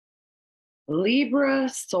Libra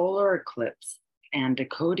solar eclipse and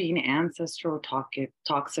decoding ancestral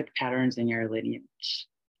toxic patterns in your lineage.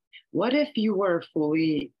 What if you were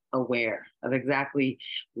fully aware of exactly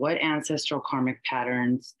what ancestral karmic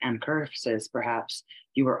patterns and curses, perhaps,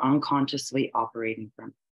 you were unconsciously operating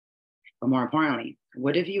from? But more importantly,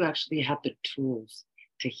 what if you actually had the tools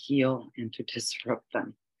to heal and to disrupt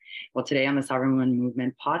them? Well, today on the Sovereign Woman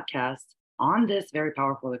Movement podcast, on this very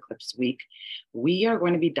powerful eclipse week, we are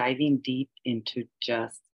going to be diving deep into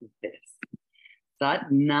just this.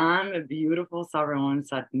 Satnam, beautiful Sovereign Woman,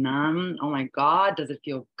 Satnam. Oh my God, does it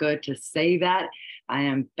feel good to say that? I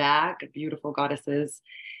am back, beautiful goddesses,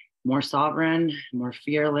 more sovereign, more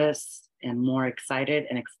fearless, and more excited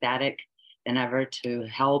and ecstatic than ever to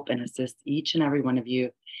help and assist each and every one of you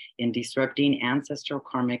in disrupting ancestral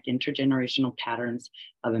karmic intergenerational patterns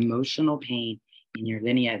of emotional pain in your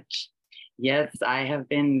lineage. Yes, I have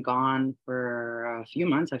been gone for a few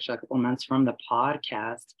months, actually a couple of months from the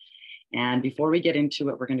podcast. And before we get into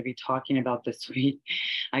what we're going to be talking about this week,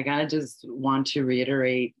 I kind of just want to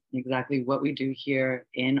reiterate exactly what we do here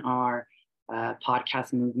in our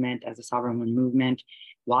podcast movement as a Sovereign Woman movement,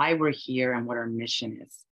 why we're here and what our mission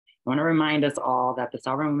is. I want to remind us all that the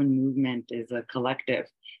Sovereign Woman movement is a collective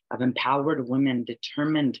of empowered women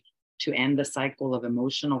determined to end the cycle of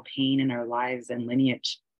emotional pain in our lives and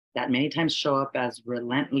lineage that many times show up as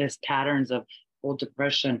relentless patterns of old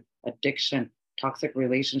depression, addiction, toxic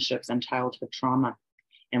relationships, and childhood trauma.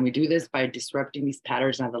 And we do this by disrupting these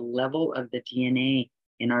patterns at the level of the DNA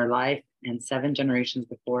in our life and 7 generations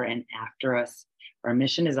before and after us. Our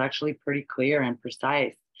mission is actually pretty clear and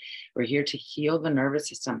precise. We're here to heal the nervous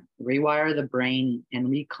system, rewire the brain, and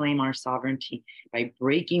reclaim our sovereignty by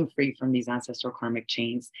breaking free from these ancestral karmic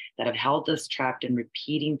chains that have held us trapped in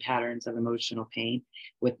repeating patterns of emotional pain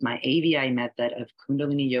with my AVI method of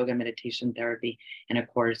Kundalini Yoga meditation therapy and a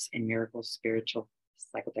course in miracle spiritual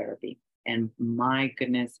psychotherapy. And my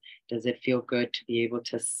goodness, does it feel good to be able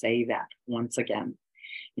to say that once again.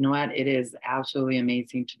 You know what? It is absolutely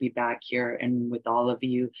amazing to be back here and with all of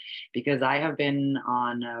you because I have been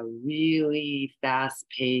on a really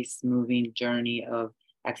fast-paced moving journey of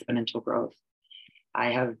exponential growth.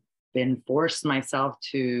 I have been forced myself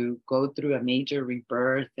to go through a major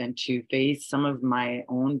rebirth and to face some of my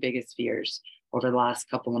own biggest fears over the last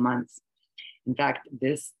couple of months. In fact,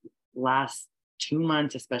 this last 2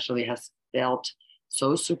 months especially has felt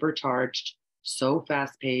so supercharged, so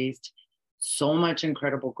fast-paced, so much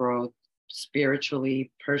incredible growth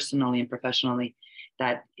spiritually, personally, and professionally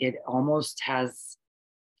that it almost has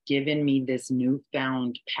given me this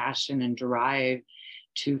newfound passion and drive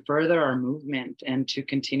to further our movement and to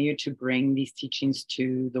continue to bring these teachings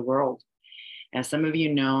to the world. As some of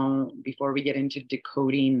you know, before we get into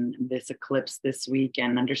decoding this eclipse this week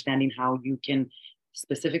and understanding how you can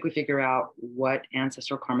specifically figure out what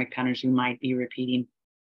ancestral karmic patterns you might be repeating,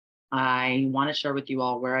 I want to share with you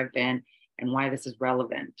all where I've been and why this is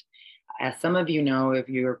relevant. As some of you know, if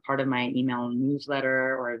you're part of my email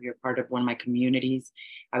newsletter or if you're part of one of my communities,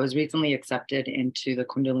 I was recently accepted into the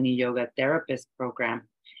Kundalini Yoga Therapist Program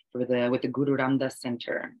with the Guru Ramdas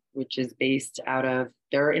Center, which is based out of,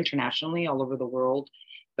 they're internationally all over the world,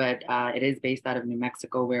 but it is based out of New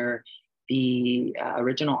Mexico, where the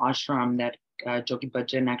original ashram that Jogi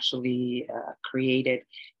Bhajan actually created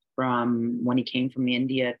from when he came from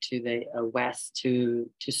India to the West to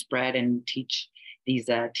spread and teach these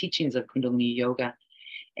teachings of Kundalini Yoga.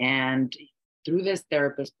 And through this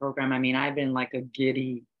therapist program, I mean, I've been like a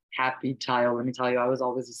giddy, happy child. Let me tell you, I was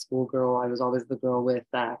always a schoolgirl. I was always the girl with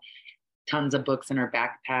tons of books in her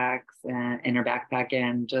backpack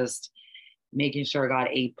and just making sure I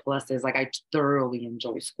got A+. Like I thoroughly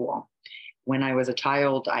enjoy school. When I was a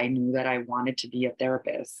child, I knew that I wanted to be a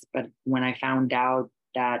therapist. But when I found out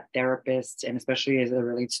that therapists, and especially as it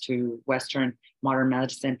relates to Western modern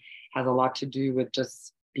medicine, has a lot to do with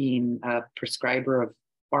just being a prescriber of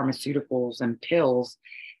pharmaceuticals and pills,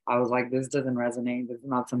 I was like, this doesn't resonate. This is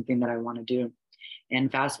not something that I want to do.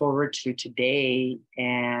 And fast forward to today,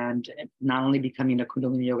 and not only becoming a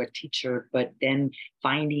Kundalini Yoga teacher, but then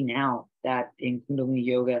finding out that in Kundalini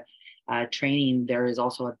Yoga training, there is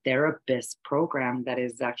also a therapist program that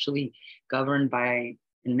is actually governed by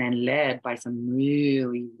and then led by some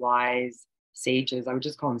really wise sages. I would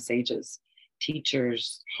just call them sages,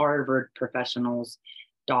 teachers, Harvard professionals,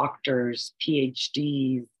 doctors,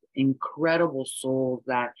 PhDs, incredible souls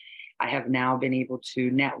that I have now been able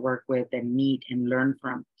to network with and meet and learn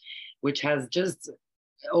from, which has just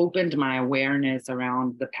opened my awareness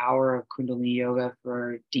around the power of Kundalini Yoga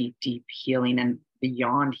for deep, deep healing and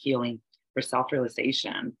beyond healing, for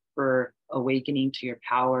self-realization, for awakening to your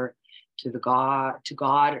power, to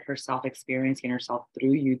God herself experiencing herself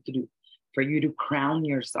through you, for you to crown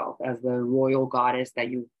yourself as the royal goddess that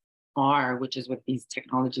you are, which is what these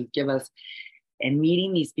technologies give us. And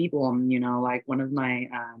meeting these people, like one of my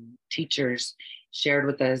teachers shared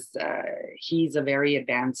with us, he's a very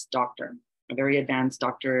advanced doctor,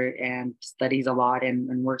 and studies a lot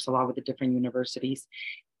and works a lot with the different universities.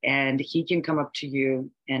 And he can come up to you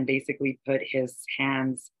and basically put his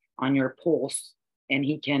hands on your pulse, and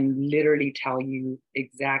he can literally tell you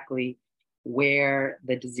exactly where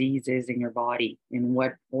the disease is in your body, in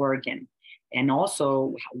what organ, and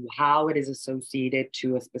also how it is associated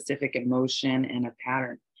to a specific emotion and a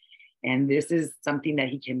pattern. And this is something that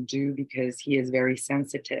he can do because he is very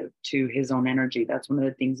sensitive to his own energy. That's one of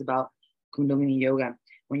the things about Kundalini Yoga.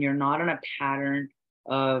 When you're not on a pattern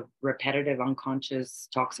of repetitive, unconscious,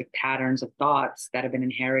 toxic patterns of thoughts that have been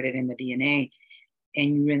inherited in the DNA,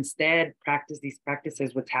 and you instead practice these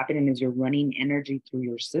practices, what's happening is you're running energy through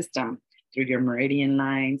your system, through your meridian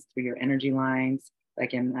lines, through your energy lines,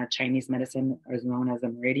 like in Chinese medicine is known as the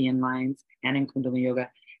meridian lines, and in Kundalini Yoga,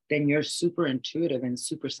 then you're super intuitive and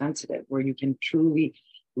super sensitive, where you can truly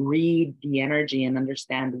read the energy and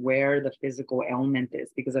understand where the physical ailment is,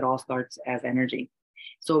 because it all starts as energy.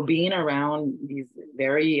 So being around these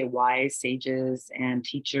very wise sages and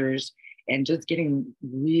teachers, and just getting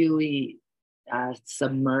really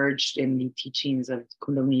submerged in the teachings of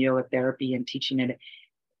Kundalini Yoga therapy and teaching it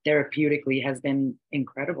therapeutically has been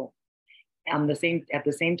incredible. At the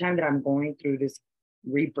same time that I'm going through this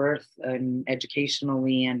rebirth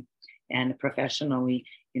educationally and professionally,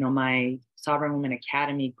 my Sovereign Woman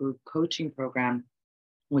Academy group coaching program,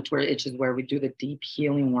 which is where we do the deep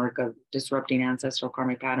healing work of disrupting ancestral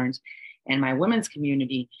karmic patterns, and my women's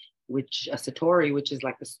community, which Satori, which is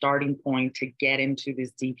like the starting point to get into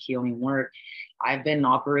this deep healing work. I've been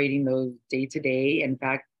operating those day to day. In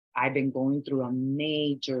fact, I've been going through a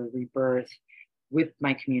major rebirth with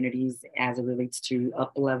my communities as it relates to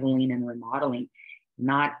up-leveling and remodeling,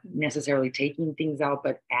 not necessarily taking things out,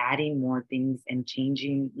 but adding more things and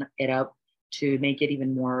changing it up to make it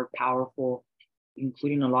even more powerful,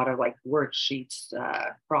 including a lot of like worksheets,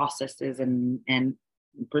 processes, and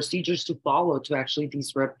procedures to follow to actually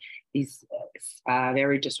disrupt these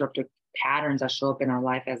very disruptive patterns that show up in our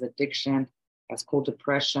life as addiction, as cold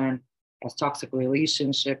depression, as toxic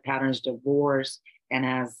relationship patterns, divorce, and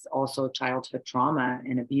as also childhood trauma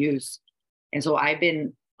and abuse. And so I've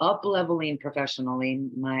been up-leveling professionally.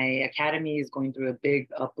 My academy is going through a big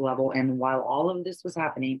up-level. And while all of this was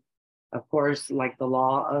happening, of course, like the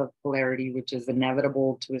law of polarity, which is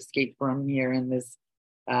inevitable to escape from here in this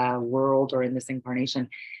world or in this incarnation,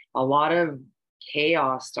 a lot of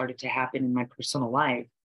chaos started to happen in my personal life.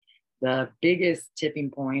 The biggest tipping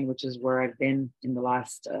point, which is where I've been in the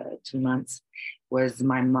last 2 months, was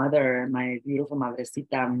my mother, my beautiful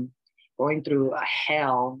madrecita, going through a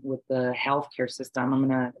hell with the healthcare system. I'm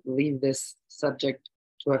going to leave this subject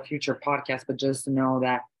to a future podcast, but just to know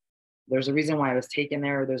that there's a reason why I was taken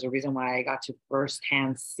there. There's a reason why I got to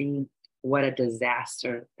firsthand see what a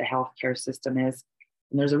disaster the healthcare system is.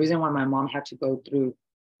 And there's a reason why my mom had to go through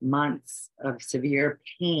months of severe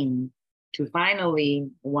pain to finally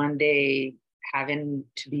one day having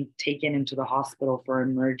to be taken into the hospital for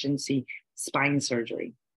emergency spine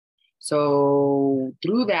surgery. So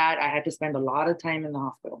through that, I had to spend a lot of time in the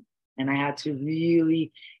hospital, and I had to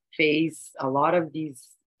really face a lot of these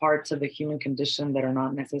parts of the human condition that are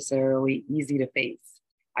not necessarily easy to face.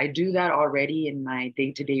 I do that already in my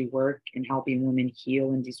day-to-day work in helping women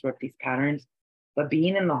heal and disrupt these patterns. But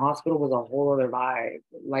being in the hospital was a whole other vibe.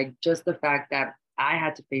 Like just the fact that I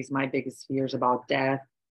had to face my biggest fears about death,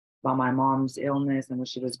 about my mom's illness and what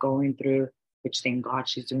she was going through, which thank God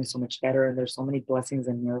she's doing so much better. And there's so many blessings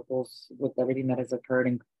and miracles with everything that has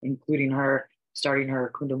occurred, including her starting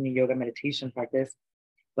her Kundalini Yoga meditation practice.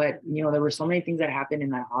 But, there were so many things that happened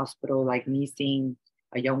in that hospital, like me seeing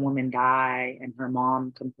a young woman die and her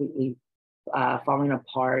mom completely falling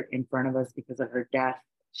apart in front of us because of her death.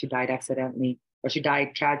 She died accidentally, or she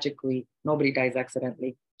died tragically. Nobody dies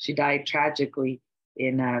accidentally. She died tragically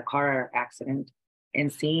in a car accident.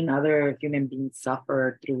 And seeing other human beings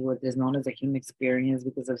suffer through what is known as a human experience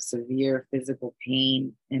because of severe physical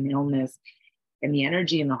pain and illness, and the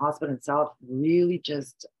energy in the hospital itself really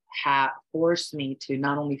just forced me to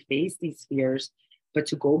not only face these fears, but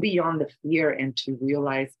to go beyond the fear and to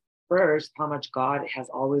realize first how much God has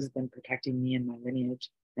always been protecting me and my lineage,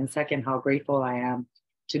 and second, how grateful I am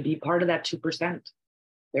to be part of that 2%.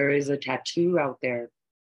 There is a tattoo out there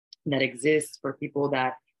that exists for people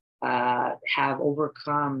that have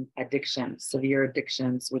overcome addictions, severe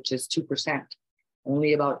addictions, which is 2%.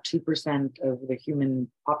 Only about 2% of the human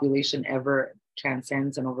population ever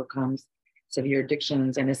transcends and overcomes severe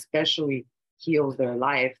addictions, and especially heals their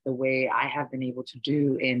life the way I have been able to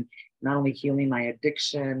do in not only healing my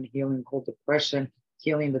addiction, healing cold depression,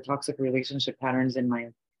 healing the toxic relationship patterns in my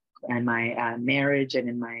marriage and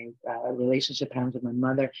in my relationship patterns with my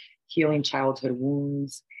mother, healing childhood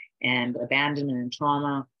wounds and abandonment and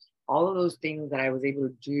trauma. All of those things that I was able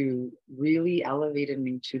to do really elevated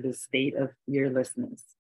me to the state of fearlessness.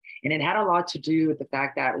 And it had a lot to do with the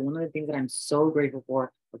fact that one of the things that I'm so grateful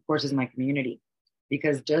for, of course, is my community.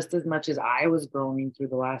 Because just as much as I was growing through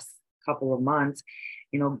the last couple of months,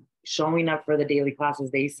 showing up for the daily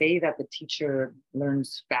classes, they say that the teacher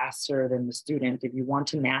learns faster than the student. If you want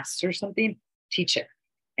to master something, teach it.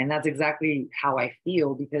 And that's exactly how I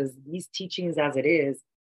feel, because these teachings as it is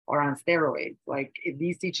are on steroids. Like, if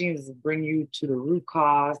these teachings bring you to the root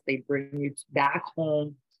cause, they bring you back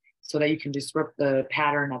home so that you can disrupt the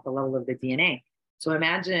pattern at the level of the DNA. So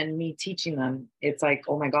imagine me teaching them. It's like,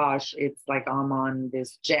 oh my gosh, it's like I'm on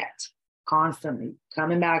this jet constantly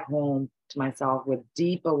coming back home to myself with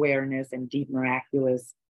deep awareness and deep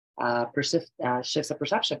miraculous shifts of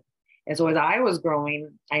perception. And so as I was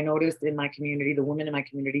growing, I noticed in my community, the women in my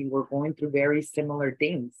community were going through very similar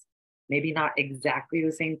things. Maybe not exactly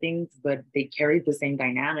the same things, but they carried the same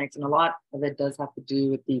dynamics. And a lot of it does have to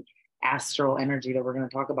do with the astral energy that we're going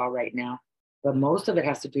to talk about right now. But most of it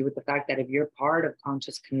has to do with the fact that if you're part of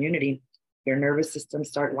conscious community, your nervous system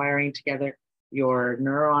start wiring together, your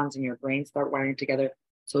neurons in your brain start wiring together.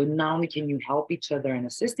 So not only can you help each other and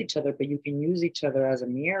assist each other, but you can use each other as a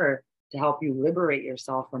mirror to help you liberate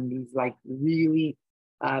yourself from these like really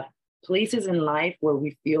places in life where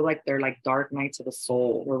we feel like they're like dark nights of the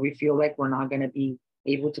soul, where we feel like we're not going to be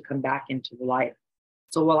able to come back into the light.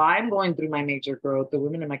 So while I'm going through my major growth, the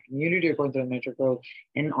women in my community are going through a major growth.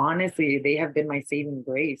 And honestly, they have been my saving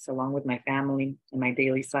grace, along with my family and my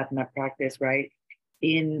daily sadhana practice, right?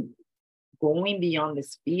 In going beyond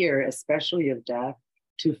this fear, especially of death,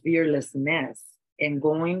 to fearlessness, and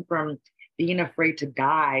going from being afraid to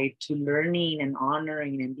die to learning and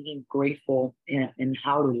honoring and being grateful in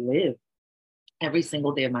how to live every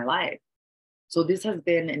single day of my life. So this has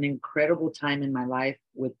been an incredible time in my life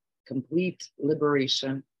with complete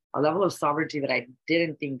liberation, a level of sovereignty that I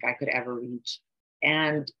didn't think I could ever reach,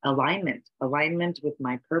 and alignment with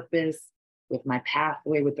my purpose, with my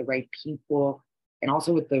pathway, with the right people, and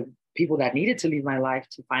also with the people that needed to leave my life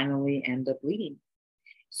to finally end up leading.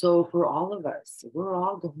 So for all of us, we're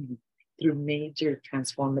all going through major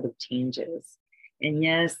transformative changes. And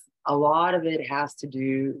yes, a lot of it has to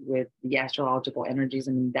do with the astrological energies.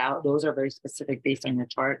 I mean, those are very specific based on your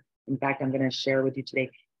chart. In fact, I'm going to share with you today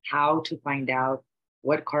how to find out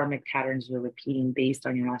what karmic patterns you're repeating based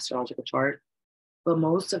on your astrological chart. But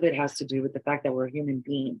most of it has to do with the fact that we're human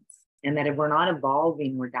beings, and that if we're not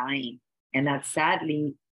evolving, we're dying. And that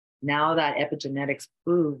sadly, now that epigenetics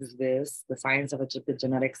proves this, the science of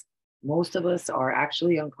epigenetics, most of us are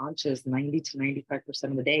actually unconscious 90 to 95%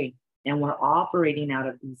 of the day. And we're operating out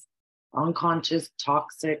of these unconscious,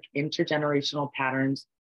 toxic, intergenerational patterns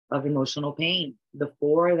of emotional pain. The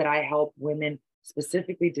 4 that I help women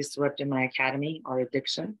specifically disrupt in my academy are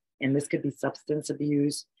addiction. And this could be substance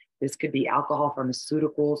abuse. This could be alcohol,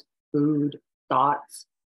 pharmaceuticals, food, thoughts.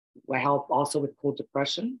 I help also with cold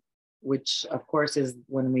depression, which of course is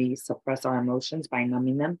when we suppress our emotions by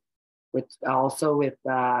numbing them. With childhood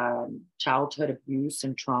abuse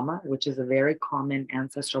and trauma, which is a very common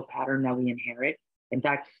ancestral pattern that we inherit. In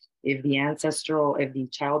fact, if the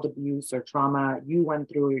child abuse or trauma you went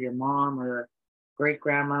through, or your mom or great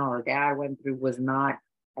grandma or dad went through, was not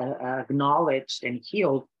acknowledged and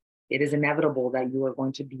healed, it is inevitable that you are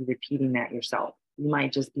going to be repeating that yourself. You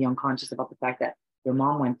might just be unconscious about the fact that your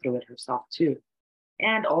mom went through it herself too.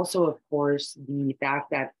 And also, of course, the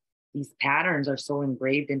fact that these patterns are so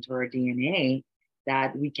engraved into our DNA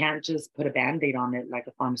that we can't just put a Band-Aid on it like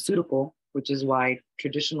a pharmaceutical, which is why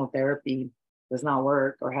traditional therapy does not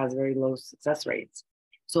work or has very low success rates.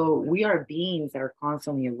 So we are beings that are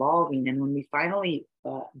constantly evolving. And when we finally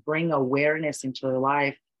bring awareness into our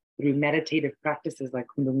life through meditative practices like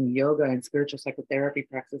Kundalini Yoga and spiritual psychotherapy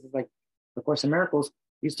practices like the Course in Miracles,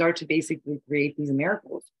 you start to basically create these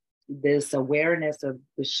miracles. This awareness of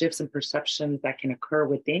the shifts and perceptions that can occur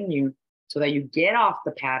within you, so that you get off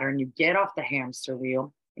the pattern, you get off the hamster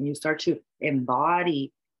wheel, and you start to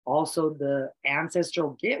embody also the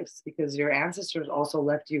ancestral gifts, because your ancestors also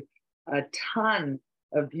left you a ton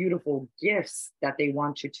of beautiful gifts that they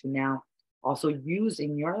want you to now also use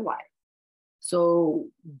in your life. So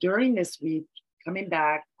during this week, coming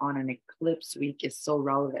back on an eclipse week is so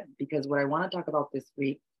relevant, because what I want to talk about this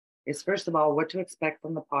week is first of all, what to expect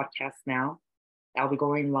from the podcast now. I'll be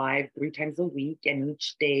going live 3 times a week, and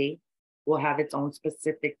each day will have its own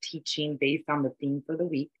specific teaching based on the theme for the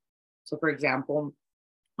week. So, for example,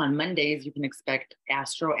 on Mondays, you can expect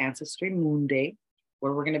Astro Ancestry Moon Day,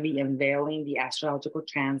 where we're going to be unveiling the astrological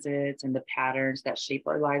transits and the patterns that shape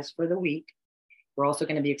our lives for the week. We're also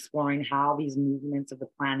going to be exploring how these movements of the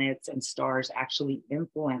planets and stars actually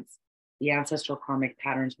influence the ancestral karmic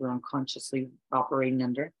patterns we're unconsciously operating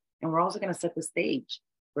under. And we're also going to set the stage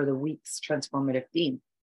for the week's transformative theme.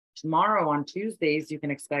 Tomorrow on Tuesdays, you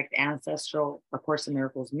can expect Ancestral, A Course in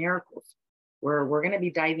Miracles, where we're going to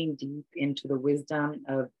be diving deep into the wisdom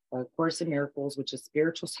of A Course in Miracles, which is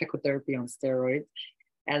spiritual psychotherapy on steroids,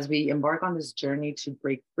 as we embark on this journey to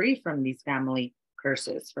break free from these family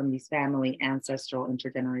curses, from these family ancestral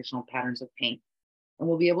intergenerational patterns of pain. And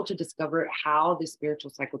we'll be able to discover how this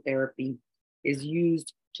spiritual psychotherapy is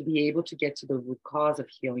used to be able to get to the root cause of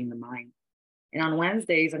healing the mind. And on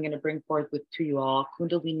Wednesdays, I'm going to bring forth to you all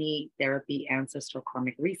Kundalini Therapy Ancestral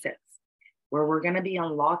Karmic Resets, where we're going to be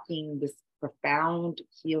unlocking this profound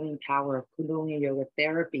healing power of Kundalini Yoga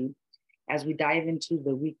therapy as we dive into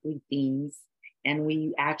the weekly themes and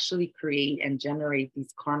we actually create and generate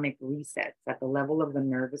these karmic resets at the level of the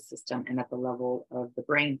nervous system and at the level of the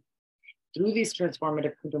brain. Through these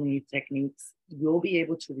transformative Kundalini techniques, you'll be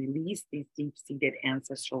able to release these deep-seated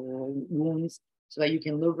ancestral wounds so that you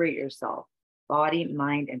can liberate yourself, body,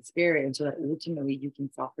 mind, and spirit, and so that ultimately you can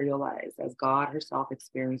self-realize as God herself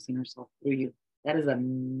experiencing herself through you. That is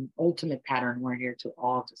an ultimate pattern we're here to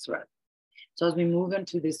all disrupt. So as we move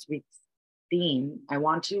into this week's theme, I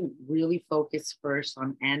want to really focus first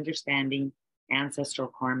on understanding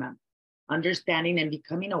ancestral karma, understanding and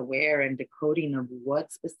becoming aware and decoding of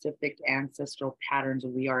what specific ancestral patterns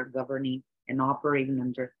we are governing and operating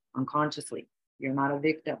under unconsciously. You're not a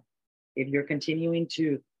victim. If you're continuing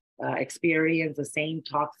to experience the same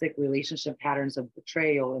toxic relationship patterns of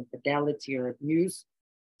betrayal, infidelity, or abuse,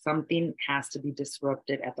 something has to be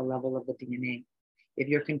disrupted at the level of the DNA. If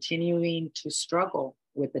you're continuing to struggle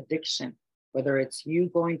with addiction, whether it's you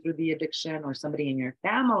going through the addiction or somebody in your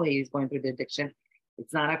family is going through the addiction,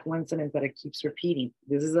 it's not a coincidence that it keeps repeating.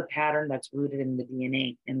 This is a pattern that's rooted in the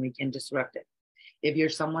DNA, and we can disrupt it. If you're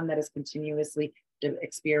someone that is continuously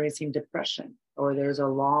experiencing depression, or there's a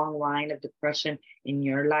long line of depression in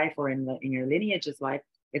your life or in your lineage's life,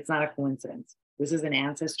 it's not a coincidence. This is an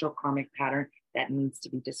ancestral karmic pattern that needs to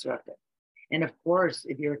be disrupted. And of course,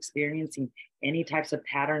 if you're experiencing any types of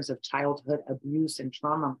patterns of childhood abuse and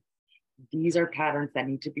trauma, these are patterns that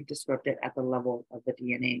need to be disrupted at the level of the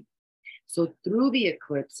DNA. So through the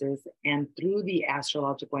eclipses and through the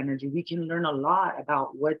astrological energy, we can learn a lot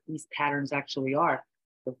about what these patterns actually are.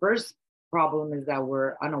 The first problem is that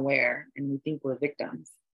we're unaware and we think we're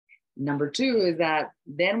victims. Number two is that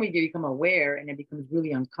then we become aware and it becomes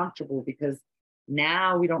really uncomfortable because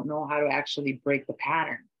now we don't know how to actually break the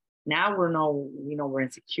pattern. Now we're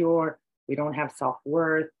insecure, we don't have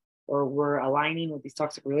self-worth, or we're aligning with these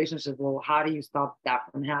toxic relationships. Well, how do you stop that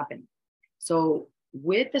from happening? So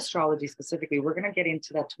with astrology specifically, we're going to get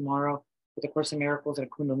into that tomorrow with A Course in Miracles and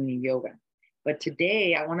Kundalini Yoga. But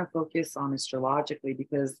today I want to focus on astrologically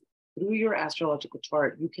because through your astrological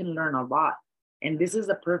chart, you can learn a lot. And this is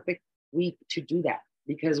a perfect week to do that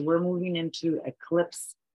because we're moving into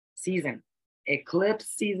eclipse season. Eclipse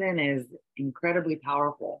season is incredibly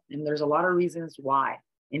powerful. And there's a lot of reasons why.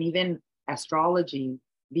 And even astrology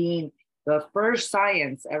being the first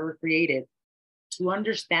science ever created, to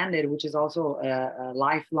understand it, which is also a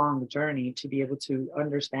lifelong journey to be able to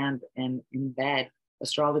understand and embed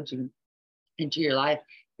astrology into your life,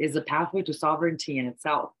 is a pathway to sovereignty in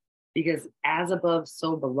itself. Because as above,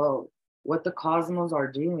 so below, what the cosmos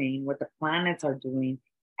are doing, what the planets are doing,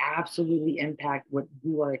 absolutely impact what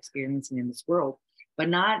you are experiencing in this world. But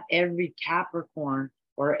not every Capricorn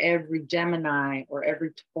or every Gemini or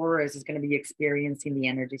every Taurus is going to be experiencing the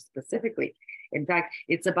energy specifically. In fact,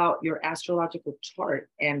 it's about your astrological chart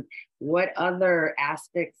and what other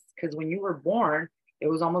aspects, because when you were born, it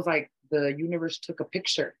was almost like the universe took a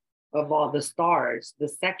picture of all the stars. The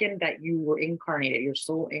second that you were incarnated, your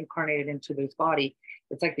soul incarnated into this body,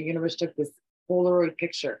 it's like the universe took this Polaroid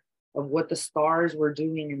picture of what the stars were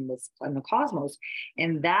doing in the cosmos.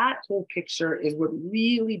 And that whole picture is what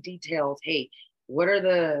really details, hey, what are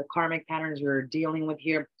the karmic patterns you're dealing with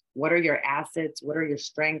here? What are your assets? What are your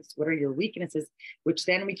strengths? What are your weaknesses? Which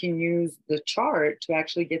then we can use the chart to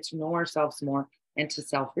actually get to know ourselves more and to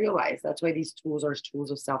self-realize. That's why these tools are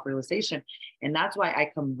tools of self-realization. And that's why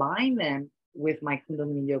I combine them with my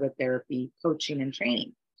Kundalini Yoga therapy, coaching, and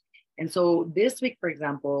training. And so this week, for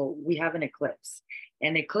example, we have an eclipse.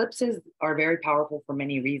 And eclipses are very powerful for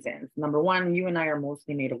many reasons. Number one, you and I are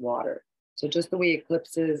mostly made of water. So just the way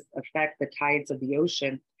eclipses affect the tides of the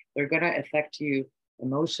ocean, they're going to affect you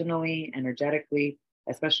emotionally, energetically,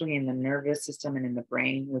 especially in the nervous system and in the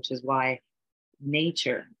brain, which is why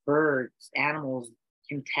nature, birds, animals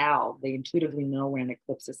can tell. They intuitively know when an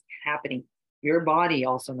eclipse is happening. Your body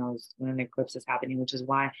also knows when an eclipse is happening, which is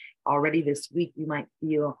why already this week you might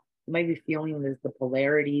be feeling the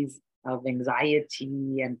polarities of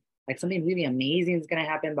anxiety and like something really amazing is going to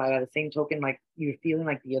happen. But by the same token, like you're feeling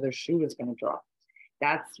like the other shoe is going to drop.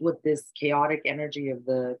 That's what this chaotic energy of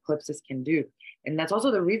the eclipses can do. And that's also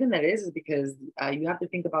the reason that is because you have to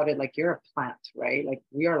think about it like you're a plant, right? Like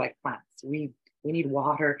we are like plants. We need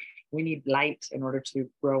water, we need light in order to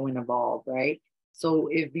grow and evolve, right? So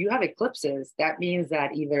if you have eclipses, that means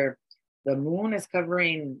that either the moon is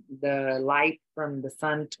covering the light from the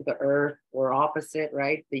sun to the earth, or opposite,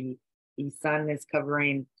 right? The sun is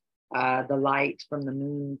covering the light from the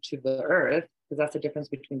moon to the earth, because that's the difference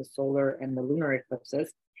between the solar and the lunar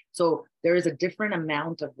eclipses. So there is a different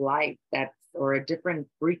amount of light or a different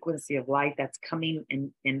frequency of light that's coming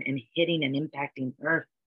and hitting and impacting Earth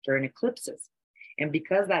during eclipses. And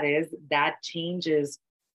because that changes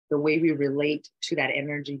the way we relate to that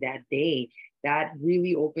energy that day. That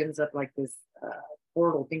really opens up like this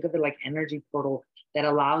portal. Think of it like energy portal that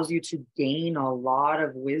allows you to gain a lot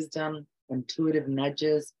of wisdom, intuitive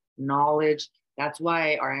nudges, knowledge. That's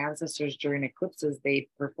why our ancestors during eclipses, they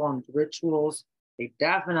performed rituals. They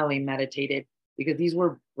definitely meditated because these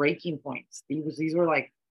were breaking points. These were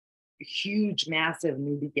like huge, massive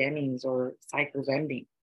new beginnings or cycles ending.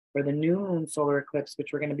 For the new moon solar eclipse,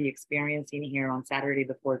 which we're going to be experiencing here on Saturday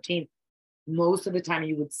the 14th, most of the time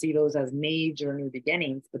you would see those as major new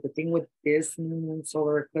beginnings. But the thing with this new moon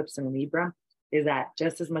solar eclipse in Libra is that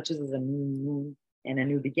just as much as it's a new moon and a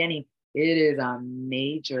new beginning, it is a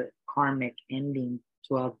major karmic ending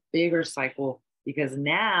to a bigger cycle, because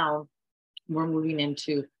now we're moving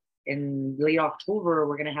into, in late October,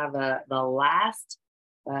 we're going to have the last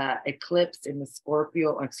eclipse in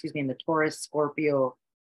the Taurus Scorpio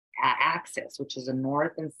axis, which is a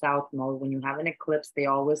north and south node. When you have an eclipse, they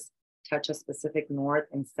always touch a specific north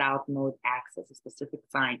and south node axis, a specific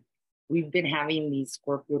sign. We've been having these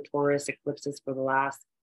Scorpio Taurus eclipses for the last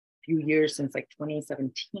few years, since like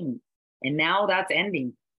 2017. And now that's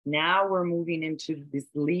ending. Now we're moving into this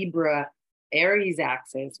Libra Aries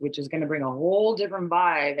axis, which is going to bring a whole different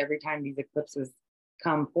vibe every time these eclipses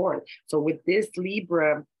come forth. So with this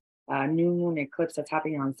Libra new moon eclipse that's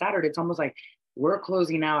happening on Saturday, it's almost like we're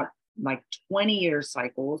closing out like 20-year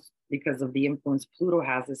cycles because of the influence Pluto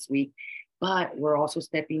has this week, but we're also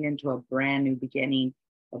stepping into a brand new beginning,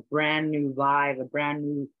 a brand new vibe, a brand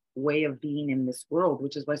new way of being in this world,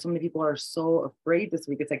 which is why so many people are so afraid this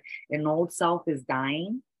week. It's like an old self is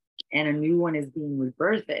dying and a new one is being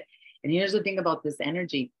rebirthed. And here's the thing about this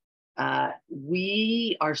energy.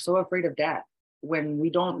 We are so afraid of death when we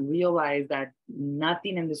don't realize that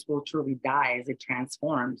nothing in this world truly dies, it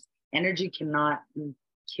transforms. Energy cannot be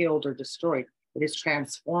killed or destroyed. It is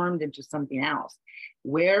transformed into something else.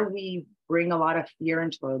 Where we bring a lot of fear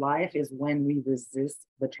into our life is when we resist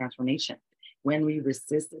the transformation, when we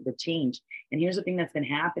resist the change. And here's the thing that's been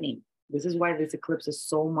happening. This is why this eclipse is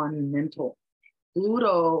so monumental.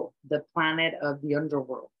 Pluto, the planet of the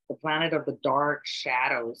underworld, the planet of the dark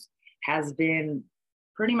shadows, has been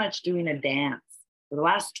pretty much doing a dance for the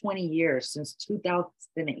last 20 years, since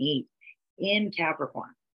 2008, in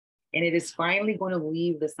Capricorn. And it is finally going to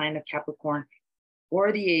leave the sign of Capricorn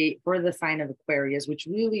for the sign of Aquarius, which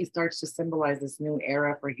really starts to symbolize this new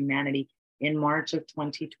era for humanity in March of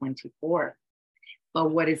 2024.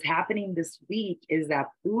 But what is happening this week is that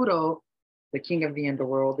Pluto, the king of the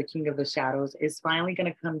underworld, the king of the shadows, is finally going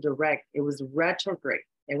to come direct. It was retrograde.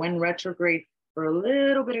 It went retrograde for a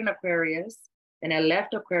little bit in Aquarius, and it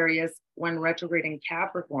left Aquarius, went retrograde in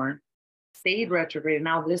Capricorn, stayed retrograde. And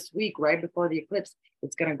now this week, right before the eclipse,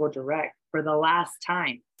 it's going to go direct for the last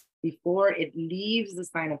time before it leaves the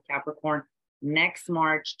sign of Capricorn next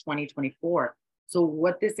March 2024. So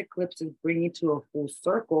what this eclipse is bringing to a full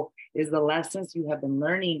circle is the lessons you have been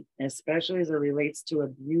learning, especially as it relates to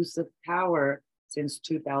abuse of power since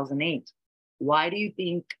 2008. Why do you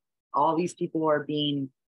think all these people are being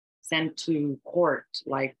sent to court,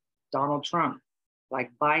 like Donald Trump,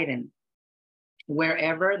 like Biden?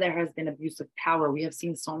 Wherever there has been abuse of power, we have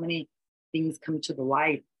seen so many things come to the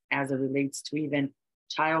light as it relates to even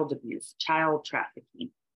child abuse, child trafficking.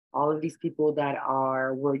 All of these people that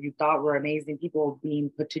where you thought were amazing people being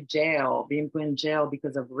put in jail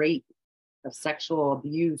because of rape, of sexual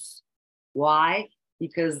abuse. Why?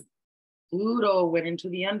 Because Pluto went into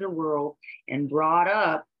the underworld and brought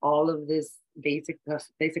up all of this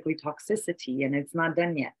basically toxicity, and it's not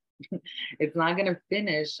done yet. It's not going to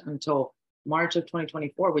finish until March of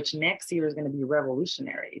 2024, which next year is going to be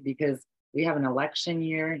revolutionary because we have an election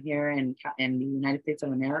year here in the United States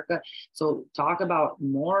of America. So talk about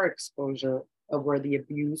more exposure of where the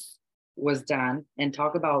abuse was done, and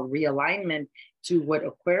talk about realignment to what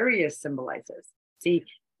Aquarius symbolizes. See,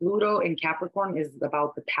 Pluto in Capricorn is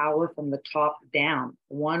about the power from the top down,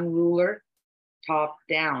 one ruler, top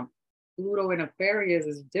down. Pluto in Aquarius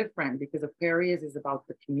is different because Aquarius is about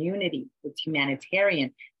the community, it's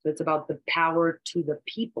humanitarian. So it's about the power to the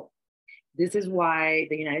people. This is why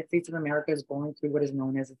the United States of America is going through what is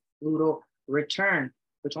known as a Pluto return,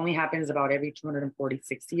 which only happens about every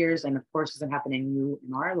 246 years. And of course, doesn't happen in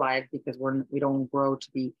our life because we don't grow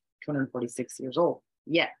to be 246 years old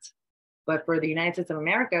yet. But for the United States of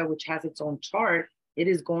America, which has its own chart, it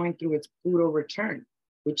is going through its Pluto return,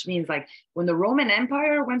 which means like when the Roman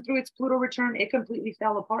Empire went through its Pluto return, it completely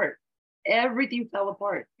fell apart. Everything fell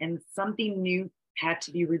apart and something new had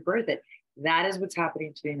to be rebirthed. That is what's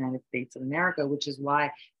happening to the United States of America, which is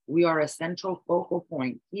why we are a central focal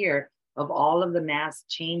point here of all of the mass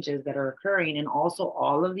changes that are occurring and also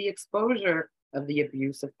all of the exposure of the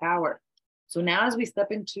abuse of power. So now as we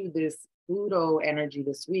step into this Pluto energy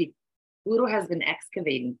this week, Pluto has been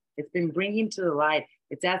excavating. It's been bringing to the light.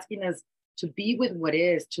 It's asking us to be with what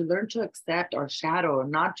is, to learn to accept our shadow,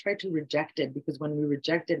 not try to reject it, because when we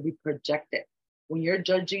reject it, we project it. When you're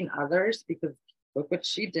judging others, because look what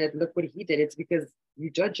she did, look what he did, it's because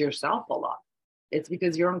you judge yourself a lot. It's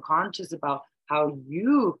because you're unconscious about how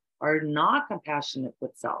you are not compassionate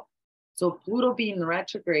with self. So Pluto being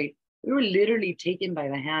retrograde, we were literally taken by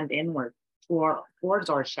the hand inward towards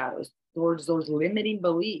our shadows, towards those limiting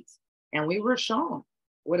beliefs. And we were shown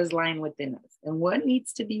what is lying within us and what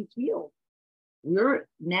needs to be healed. We're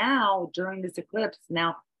now, during this eclipse,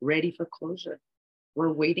 now ready for closure.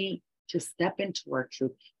 We're waiting to step into our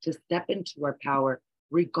truth, to step into our power,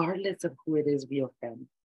 regardless of who it is we offend.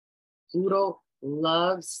 Pluto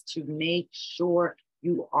loves to make sure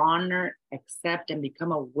you honor, accept, and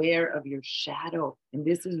become aware of your shadow. And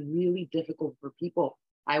this is really difficult for people.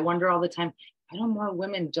 I wonder all the time, why don't more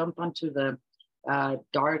women jump onto the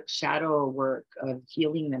dark shadow work of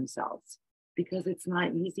healing themselves? Because it's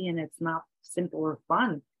not easy and it's not simple or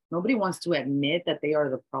fun. Nobody wants to admit that they are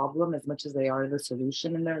the problem as much as they are the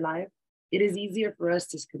solution in their life. It is easier for us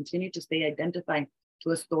to continue to stay identified to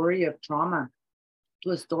a story of trauma, to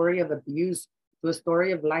a story of abuse, to a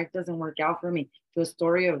story of life doesn't work out for me, to a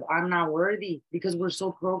story of I'm not worthy, because we're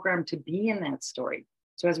so programmed to be in that story.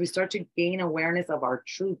 So as we start to gain awareness of our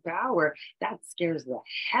true power, that scares the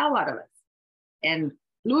hell out of us. And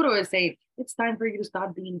Pluto is saying, it's time for you to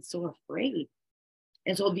stop being so afraid.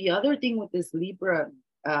 And so the other thing with this Libra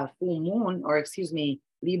full moon, or excuse me,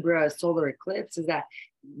 Libra solar eclipse, is that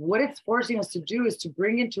what it's forcing us to do is to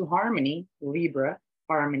bring into harmony, Libra,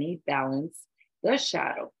 harmony, balance, the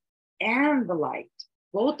shadow and the light,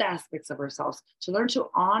 both aspects of ourselves, to learn to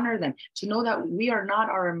honor them, to know that we are not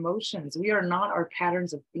our emotions, we are not our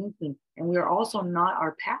patterns of thinking, and we are also not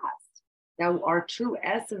our past. That our true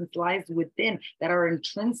essence lies within, that our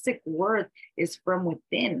intrinsic worth is from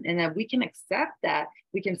within, and that we can accept that,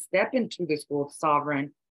 we can step into this world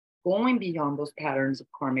sovereign, going beyond those patterns of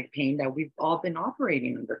karmic pain that we've all been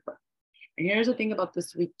operating under. And here's the thing about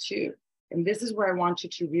this week too, and this is where I want you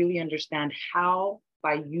to really understand how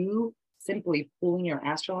by you simply pulling your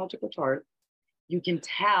astrological chart, you can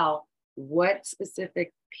tell what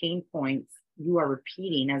specific pain points you are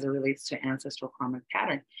repeating as it relates to ancestral karmic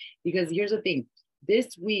pattern. Because here's the thing,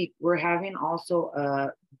 this week we're having also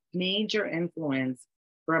a major influence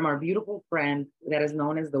from our beautiful friend that is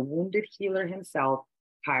known as the wounded healer himself,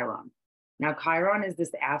 Chiron. Now, Chiron is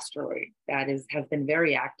this asteroid that has been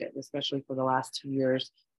very active, especially for the last 2 years,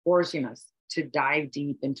 forcing us to dive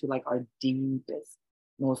deep into like our deepest,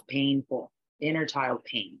 most painful inner child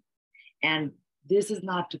pain. And this is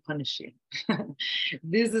not to punish you.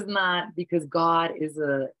 This is not because God is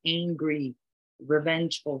an angry,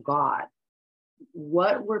 revengeful God.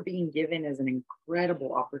 What we're being given is an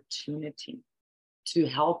incredible opportunity to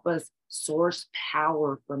help us source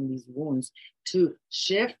power from these wounds, to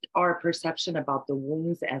shift our perception about the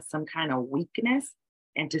wounds as some kind of weakness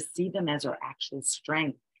and to see them as our actual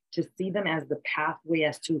strength, to see them as the pathway,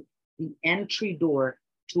 as to the entry door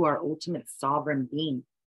to our ultimate sovereign being.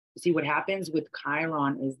 You see, what happens with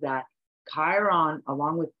Chiron is that Chiron,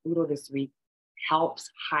 along with Pluto this week, helps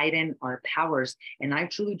heighten our powers. And I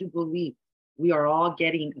truly do believe we are all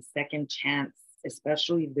getting a second chance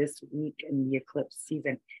especially this week in the eclipse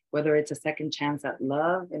season, whether it's a second chance at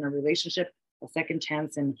love in a relationship, a second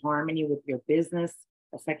chance in harmony with your business,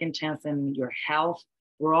 a second chance in your health.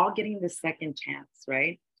 We're all getting the second chance,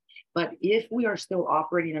 right? But if we are still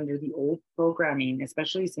operating under the old programming,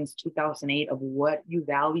 especially since 2008, of what you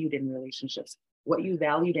valued in relationships, what you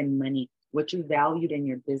valued in money, what you valued in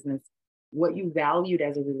your business, what you valued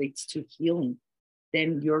as it relates to healing,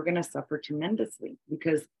 then you're going to suffer tremendously,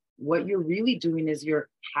 because what you're really doing is you're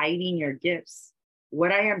hiding your gifts.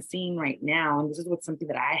 What I am seeing right now, and this is what something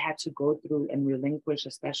that I had to go through and relinquish,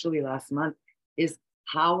 especially last month, is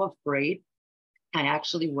how afraid I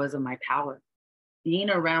actually was of my power. Being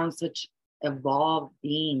around such evolved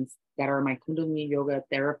beings that are my Kundalini yoga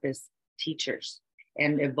therapists, teachers,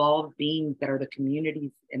 and evolved beings that are the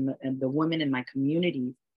communities and the women in my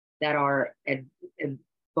communities that are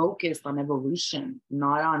focused on evolution,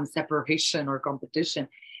 not on separation or competition.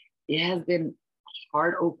 It has been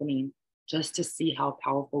heart opening just to see how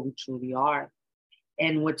powerful we truly are.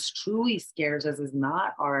 And what's truly scares us is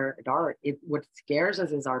not our dark. What scares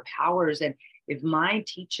us is our powers. And if my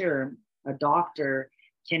teacher, a doctor,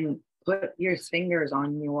 can put your fingers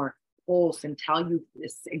on your pulse and tell you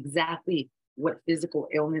this exactly what physical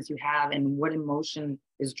illness you have and what emotion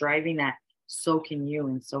is driving that, so can you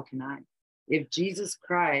and so can I. If Jesus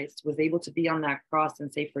Christ was able to be on that cross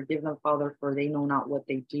and say, "Forgive them, Father, for they know not what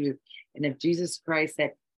they do," and if Jesus Christ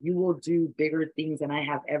said, "You will do bigger things than I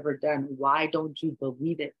have ever done," why don't you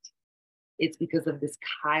believe it? It's because of this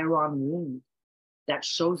Chiron wound that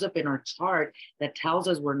shows up in our chart that tells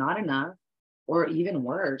us we're not enough, or even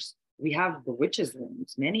worse, we have the witch's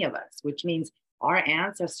wounds, many of us, which means our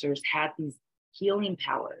ancestors had these healing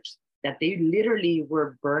powers that they literally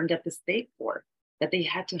were burned at the stake for, that they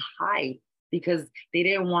had to hide because they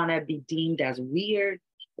didn't want to be deemed as weird,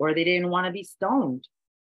 or they didn't want to be stoned.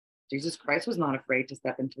 Jesus Christ was not afraid to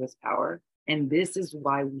step into his power. And this is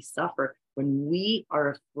why we suffer. When we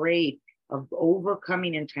are afraid of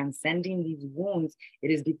overcoming and transcending these wounds,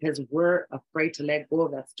 it is because we're afraid to let go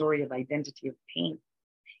of that story of identity of pain.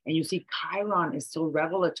 And you see, Chiron is so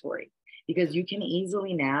revelatory, because you can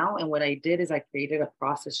easily now, and what I did is I created a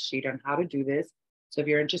process sheet on how to do this. So if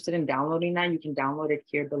you're interested in downloading that, you can download it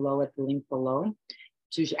here below at the link below,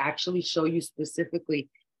 to actually show you specifically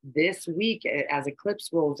this week as eclipse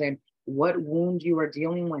rolls in what wound you are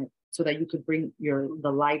dealing with, so that you could bring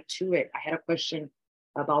the light to it. I had a question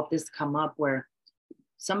about this come up where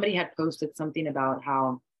somebody had posted something about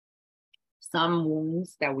how some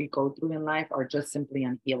wounds that we go through in life are just simply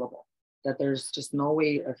unhealable, that there's just no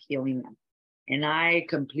way of healing them. And I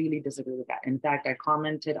completely disagree with that. In fact, I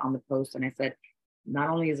commented on the post and I said, not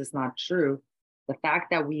only is this not true, the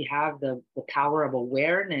fact that we have the power of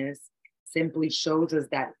awareness simply shows us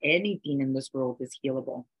that anything in this world is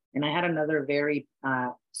healable. And I had another very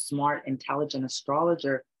smart, intelligent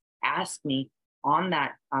astrologer ask me on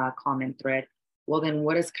that comment thread, well, then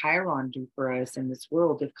what does Chiron do for us in this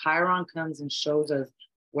world? If Chiron comes and shows us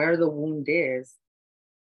where the wound is,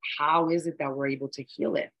 how is it that we're able to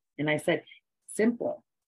heal it? And I said, simple.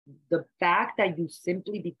 The fact that you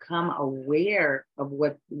simply become aware of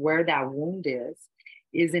where that wound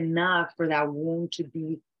is enough for that wound to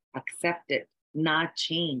be accepted, not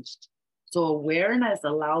changed. So awareness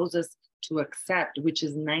allows us to accept, which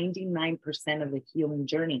is 99% of the healing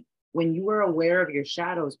journey. When you are aware of your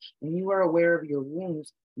shadows, when you are aware of your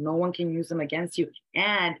wounds, no one can use them against you,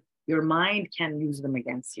 and your mind can use them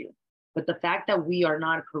against you. But the fact that we are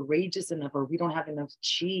not courageous enough, or we don't have enough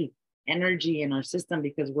chi energy in our system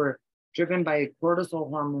because we're driven by cortisol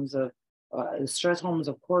hormones of stress hormones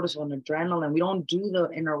of cortisol and adrenaline, we don't do the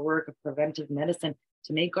inner work of preventive medicine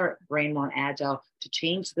to make our brain more agile, to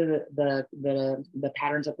change the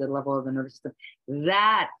patterns at the level of the nervous system.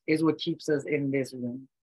 That is what keeps us in this room.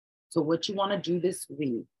 So what you want to do this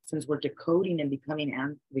week, since we're decoding and becoming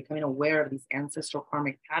aware of these ancestral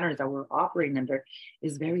karmic patterns that we're operating under,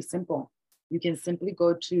 is very simple. You can simply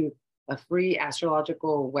go to a free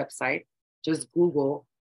astrological website. Just Google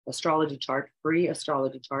astrology chart, free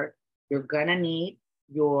astrology chart. You're gonna need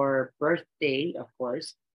your birth date, of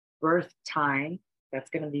course, birth time, that's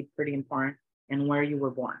gonna be pretty important, and where you were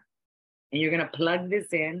born. And you're gonna plug this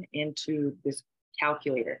into this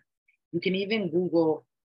calculator. You can even Google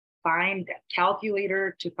find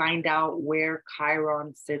calculator to find out where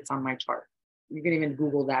Chiron sits on my chart. You can even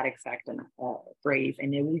Google that exact phrase,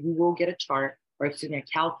 and then you will get a chart, or excuse me, a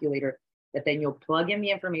calculator, that then you'll plug in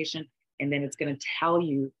the information, and then it's going to tell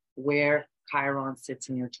you where Chiron sits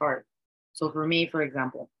in your chart. So for me, for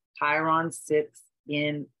example, Chiron sits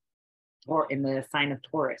in the sign of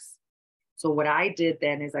Taurus. So what I did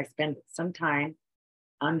then is I spent some time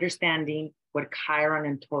understanding what Chiron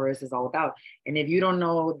and Taurus is all about. And if you don't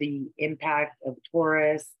know the impact of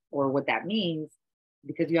Taurus or what that means,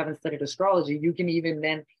 because you haven't studied astrology, you can even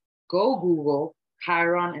then go Google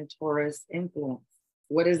Chiron and Taurus influence.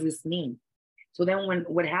 What does this mean? So then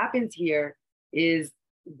what happens here is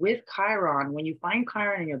with Chiron, when you find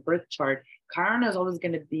Chiron in your birth chart, Chiron is always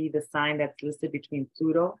going to be the sign that's listed between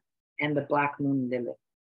Pluto and the Black Moon Lilith.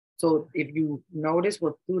 So if you notice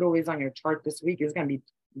where Pluto is on your chart this week, it's going to be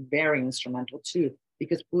very instrumental too,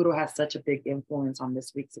 because Pluto has such a big influence on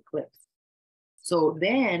this week's eclipse. So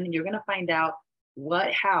then you're going to find out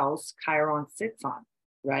what house Chiron sits on,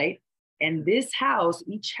 right? And this house,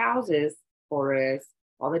 each houses, Taurus,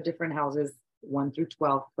 all the different houses, 1 through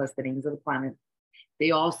 12, plus the names of the planet,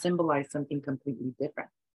 they all symbolize something completely different.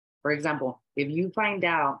 For example, if you find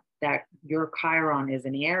out that your Chiron is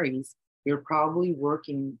in Aries, you're probably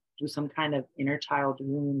working through some kind of inner child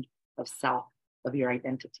wound of self, of your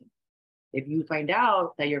identity. If you find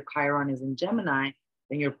out that your Chiron is in Gemini,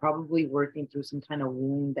 then you're probably working through some kind of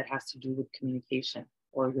wound that has to do with communication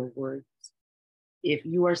or your words. If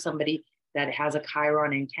you are somebody that has a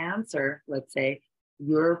Chiron in Cancer, let's say,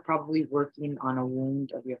 you're probably working on a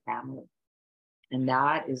wound of your family. And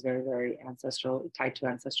that is very, very ancestral, tied to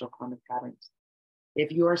ancestral karmic patterns.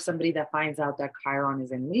 If you are somebody that finds out that Chiron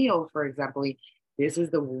is in Leo, for example, this is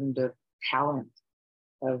the wound of talent,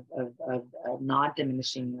 of not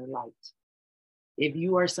diminishing your light. If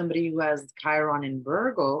you are somebody who has Chiron in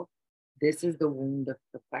Virgo, this is the wound of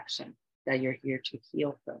perfection that you're here to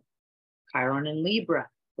heal from. Chiron in Libra,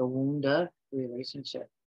 the wound of relationship.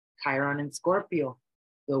 Chiron in Scorpio,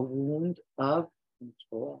 the wound of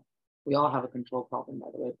control. We all have a control problem, by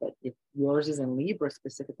the way, but if yours is in Libra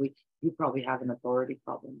specifically, you probably have an authority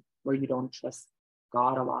problem where you don't trust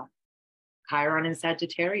God a lot. Chiron in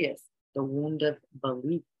Sagittarius, the wound of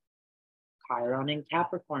belief. Chiron in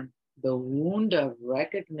Capricorn, the wound of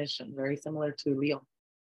recognition, very similar to Leo.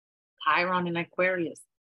 Chiron in Aquarius,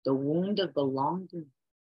 the wound of belonging.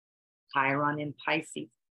 Chiron in Pisces,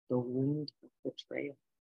 the wound of betrayal.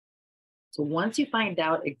 So once you find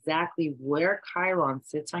out exactly where Chiron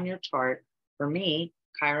sits on your chart, for me,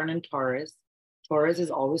 Chiron and Taurus, Taurus is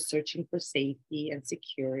always searching for safety and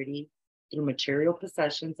security through material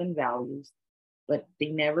possessions and values, but they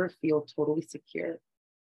never feel totally secure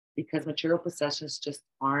because material possessions just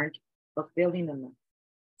aren't fulfilling them.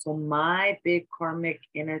 So my big karmic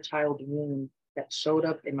inner child wound that showed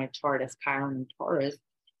up in my chart as Chiron and Taurus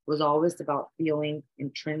was always about feeling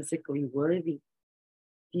intrinsically worthy,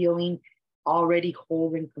 feeling already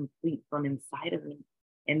whole and complete from inside of me.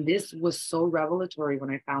 And this was so revelatory when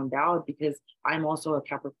I found out, because I'm also a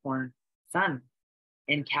Capricorn sun,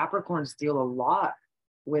 and Capricorns deal a lot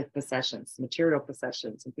with possessions, material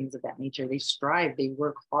possessions and things of that nature. They strive, they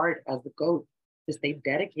work hard as the goat to stay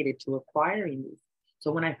dedicated to acquiring these.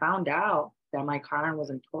 So when I found out that my Chiron was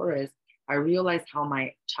in Taurus, I realized how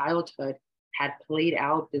my childhood had played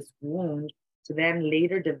out this wound to then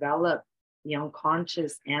later develop the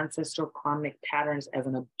unconscious ancestral karmic patterns as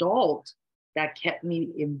an adult that kept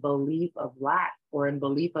me in belief of lack, or in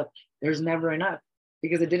belief of there's never enough,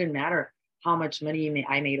 because it didn't matter how much money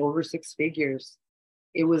I made, over 6 figures,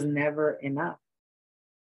 it was never enough.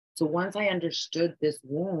 So once I understood this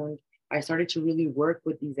wound, I started to really work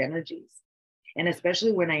with these energies. And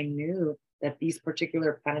especially when I knew that these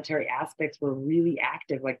particular planetary aspects were really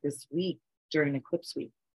active, like this week during eclipse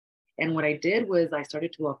week. And what I did was I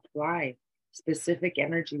started to apply specific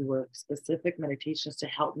energy work, specific meditations to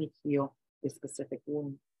help me heal this specific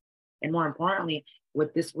wound. And more importantly,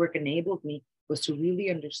 what this work enabled me was to really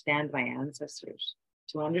understand my ancestors,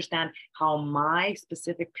 to understand how my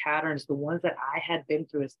specific patterns, the ones that I had been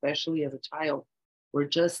through, especially as a child, were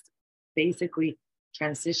just basically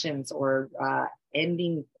transitions or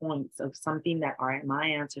ending points of something that my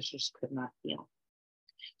ancestors could not heal.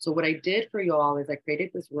 So what I did for you all is I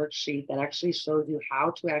created this worksheet that actually shows you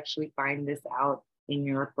how to actually find this out in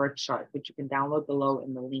your birth chart, which you can download below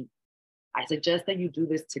in the link. I suggest that you do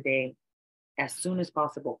this today as soon as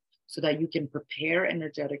possible so that you can prepare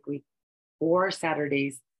energetically for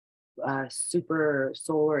Saturday's super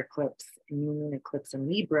solar eclipse, new moon eclipse in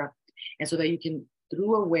Libra, and so that you can,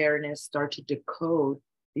 through awareness, start to decode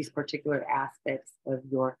these particular aspects of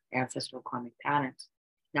your ancestral karmic patterns.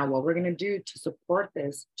 Now, what we're going to do to support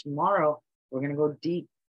this tomorrow, we're going to go deep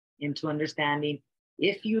into understanding,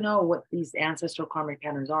 if you know what these ancestral karmic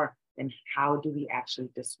patterns are, then how do we actually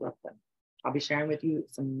disrupt them? I'll be sharing with you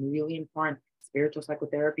some really important spiritual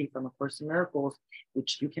psychotherapy from A Course in Miracles,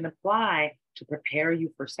 which you can apply to prepare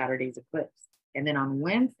you for Saturday's eclipse. And then on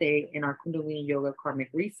Wednesday, in our Kundalini Yoga Karmic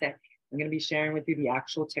Reset, I'm going to be sharing with you the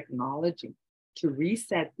actual technology to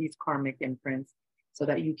reset these karmic imprints so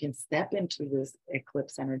that you can step into this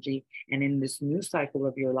eclipse energy and in this new cycle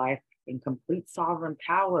of your life in complete sovereign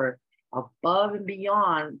power above and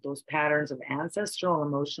beyond those patterns of ancestral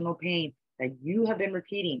emotional pain that you have been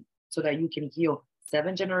repeating so that you can heal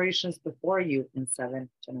 7 generations before you and 7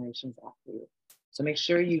 generations after you. So make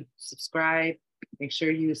sure you subscribe, make sure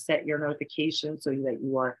you set your notifications so that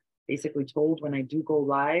you are basically told when I do go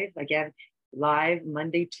live. Again, live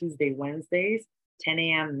Monday, Tuesday, Wednesdays, 10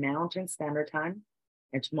 a.m. Mountain Standard Time.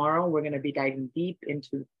 And tomorrow we're going to be diving deep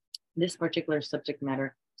into this particular subject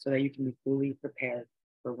matter so that you can be fully prepared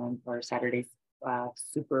for Saturday's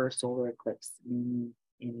super solar eclipse in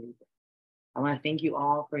Libra. I want to thank you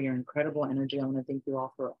all for your incredible energy. I want to thank you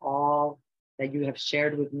all for all that you have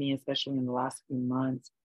shared with me, especially in the last few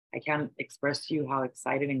months. I can't express to you how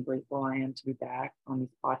excited and grateful I am to be back on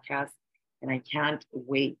these podcasts. And I can't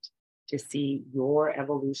wait to see your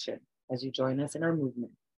evolution as you join us in our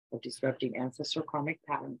movement of disrupting ancestral karmic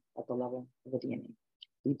patterns at the level of the DNA.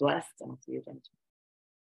 Be blessed, and I'll see you again tomorrow.